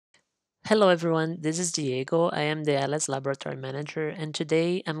Hello everyone, this is Diego. I am the LS Laboratory Manager, and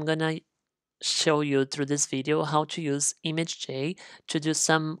today I'm gonna show you through this video how to use ImageJ to do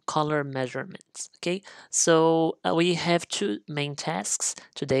some color measurements. Okay, so we have two main tasks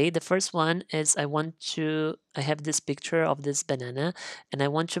today. The first one is I have this picture of this banana and I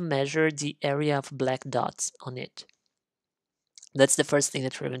want to measure the area of black dots on it. That's the first thing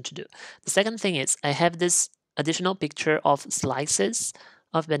that we're going to do. The second thing is I have this additional picture of slices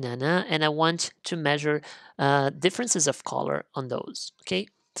of banana and I want to measure differences of color on those. Okay,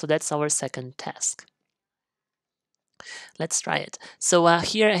 so that's our second task. Let's try it. So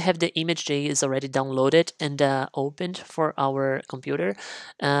here I have the ImageJ is already downloaded and opened for our computer.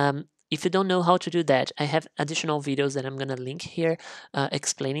 If you don't know how to do that, I have additional videos that I'm going to link here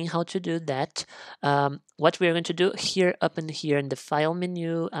explaining how to do that. What we're going to do here, up in here in the file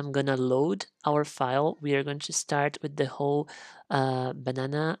menu, I'm going to load our file. We are going to start with the whole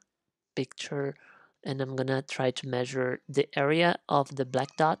banana picture, and I'm going to try to measure the area of the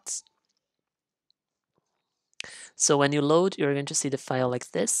black dots. So when you load, you're going to see the file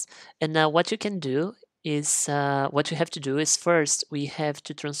like this. And now what you can do is, what you have to do is first, we have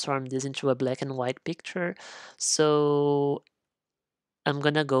to transform this into a black and white picture. So I'm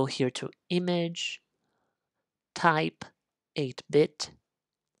going to go here to Image, Type, 8-bit,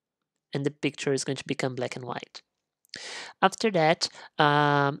 and the picture is going to become black and white. After that,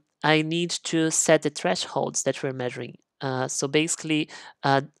 I need to set the thresholds that we're measuring. So basically,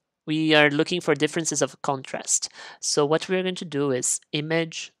 we are looking for differences of contrast. So what we're going to do is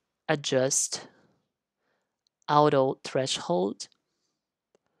image adjust auto threshold.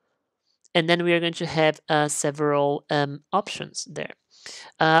 And then we are going to have several options there.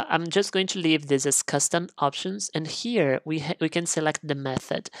 I'm just going to leave this as custom options. And here we can select the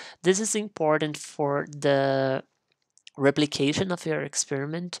method. This is important for the replication of your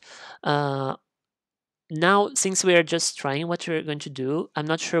experiment. Now, since we are just trying what we're going to do, I'm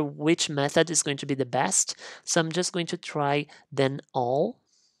not sure which method is going to be the best. So I'm just going to try then all.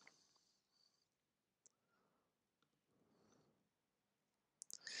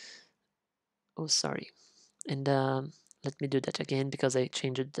 Oh, sorry. And let me do that again because I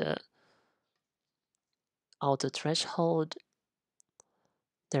changed the auto threshold.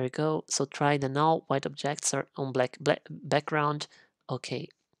 There we go. So try the null. White objects are on black background. Okay.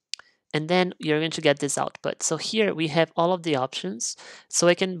 And then you're going to get this output. So here we have all of the options. So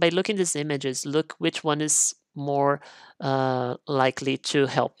I can, by looking at these images, look which one is more likely to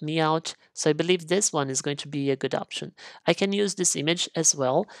help me out. So I believe this one is going to be a good option. I can use this image as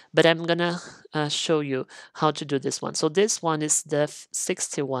well, but I'm gonna show you how to do this one. So this one is the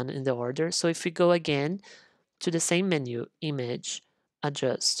 61 in the order. So if we go again to the same menu, image,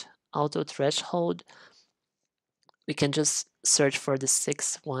 adjust, auto threshold, we can just search for the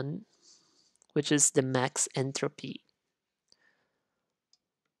 6th one, which is the max entropy.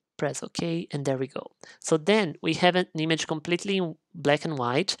 Press OK, and there we go. So then we have an image completely in black and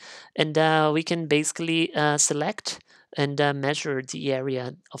white, and we can basically select and measure the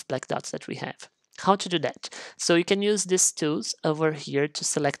area of black dots that we have. How to do that? So you can use these tools over here to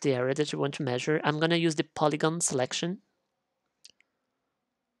select the area that you want to measure. I'm going to use the polygon selection.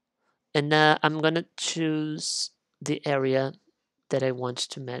 And I'm going to choose the area that I want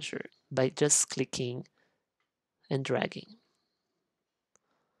to measure by just clicking and dragging.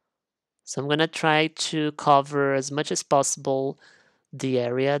 So I'm going to try to cover as much as possible the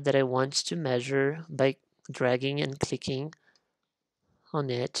area that I want to measure by dragging and clicking on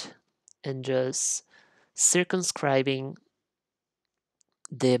it and just circumscribing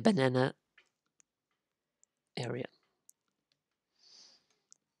the banana area.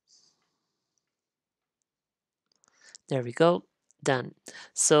 There we go. Done.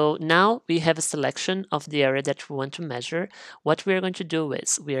 So now we have a selection of the area that we want to measure. What we are going to do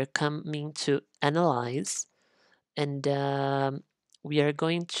is we are coming to analyze, and we are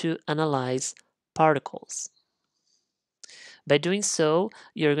going to analyze particles. By doing so,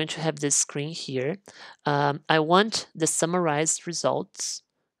 you're going to have this screen here. I want the summarized results,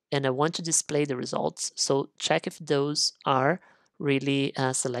 and I want to display the results. So check if those are really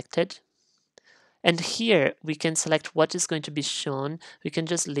selected. And here we can select what is going to be shown. We can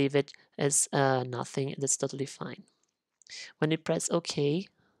just leave it as nothing. That's totally fine. When you press OK,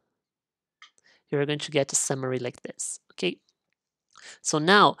 you're going to get a summary like this. Okay. So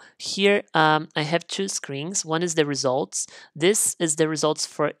now here I have two screens. One is the results. This is the results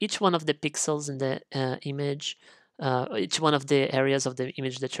for each one of the pixels in the image, each one of the areas of the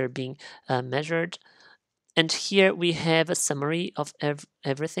image that are being measured. And here we have a summary of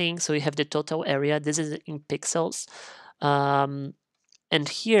everything. So we have the total area. This is in pixels. And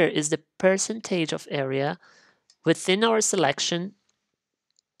here is the percentage of area within our selection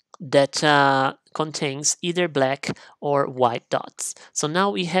that contains either black or white dots. So now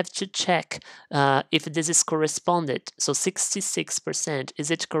we have to check if this is corresponded. So 66%,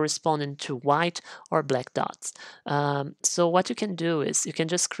 is it corresponding to white or black dots? So what you can do is you can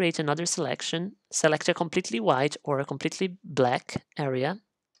just create another selection, select a completely white or a completely black area,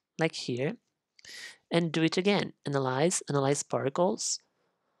 like here, and do it again. Analyze particles,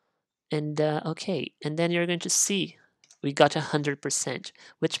 and okay, and then you're going to see we got 100%,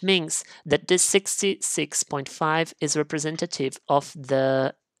 which means that this 66.5 is representative of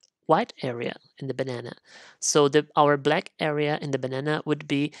the white area in the banana. So our black area in the banana would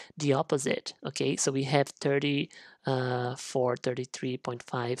be the opposite. Okay, so we have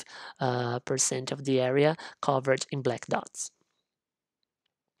 33.5 percent of the area covered in black dots.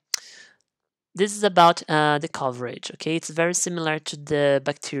 This is about the coverage, okay? It's very similar to the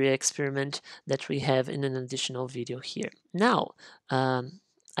bacteria experiment that we have in an additional video here. Now,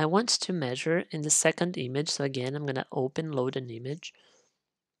 I want to measure in the second image. So again, I'm gonna load an image.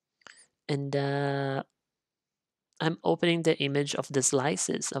 And I'm opening the image of the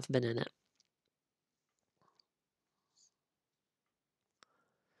slices of banana.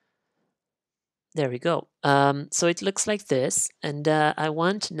 There we go. So it looks like this. And I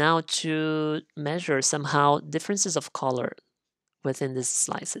want now to measure somehow differences of color within these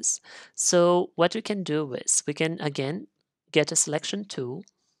slices. So what we can do is we can again get a selection tool.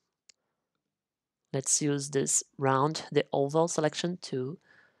 Let's use this the oval selection tool,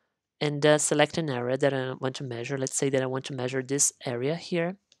 and select an area that I want to measure. Let's say that I want to measure this area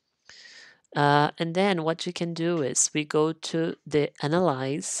here. And then what you can do is we go to the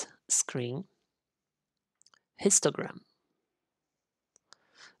Analyze screen, histogram.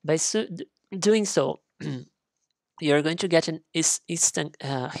 By doing so, you're going to get an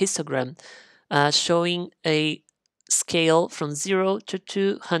histogram showing a scale from 0 to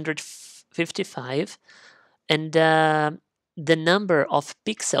 255, and the number of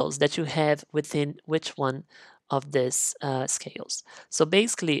pixels that you have within which one of these scales. So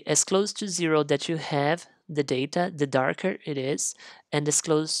basically, as close to 0 that you have the data, the darker it is, and as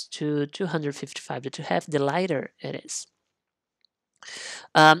close to 255 that you have, the lighter it is.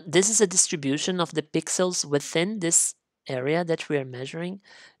 This is a distribution of the pixels within this area that we are measuring.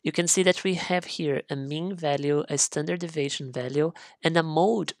 You can see that we have here a mean value, a standard deviation value, and a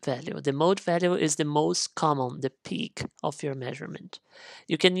mode value. The mode value is the most common, the peak of your measurement.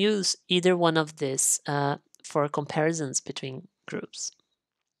 You can use either one of these for comparisons between groups.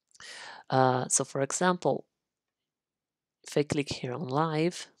 So for example, if I click here on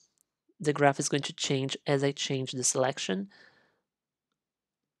live, the graph is going to change as I change the selection.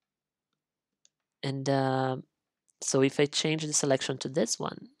 And so if I change the selection to this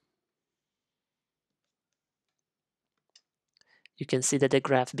one, you can see that the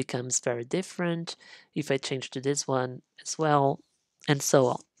graph becomes very different. If I change to this one as well, and so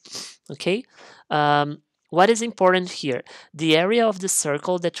on. Okay. What is important here? The area of the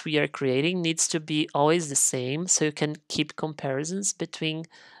circle that we are creating needs to be always the same, so you can keep comparisons between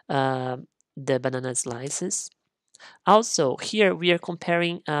the banana slices. Also, here we are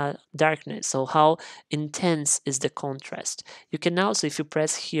comparing darkness, so how intense is the contrast. You can also, if you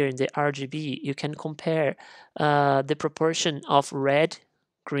press here in the RGB, you can compare the proportion of red,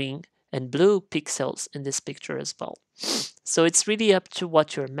 green, and blue pixels in this picture as well. So it's really up to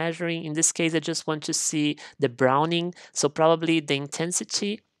what you're measuring. In this case, I just want to see the browning, so probably the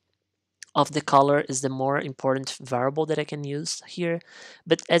intensity of the color is the more important variable that I can use here.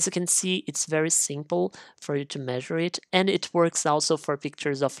 But as you can see, it's very simple for you to measure it, and it works also for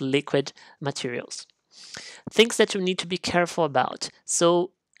pictures of liquid materials. Things that you need to be careful about.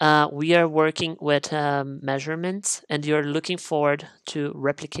 So we are working with measurements, and you're looking forward to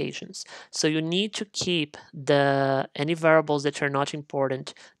replications. So you need to keep any variables that are not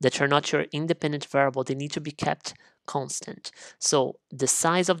important, that are not your independent variable, they need to be kept constant. So the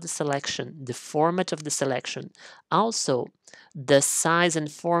size of the selection, the format of the selection, also the size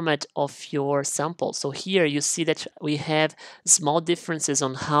and format of your sample. So here you see that we have small differences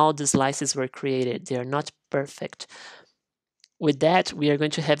on how the slices were created. They are not perfect. With that, we are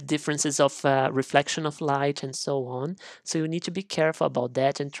going to have differences of reflection of light and so on. So you need to be careful about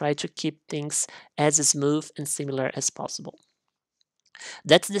that and try to keep things as smooth and similar as possible.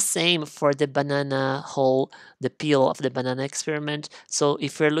 That's the same for the banana hull, the peel of the banana experiment. So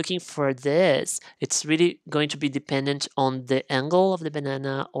if we're looking for this, it's really going to be dependent on the angle of the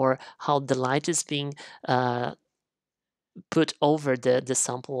banana or how the light is being put over the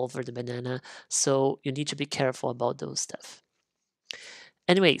sample, over the banana. So you need to be careful about those stuff.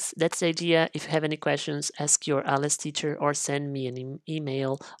 Anyways, that's the idea. If you have any questions, ask your ALS teacher or send me an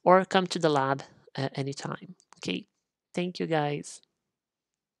email or come to the lab anytime. Okay. Thank you guys.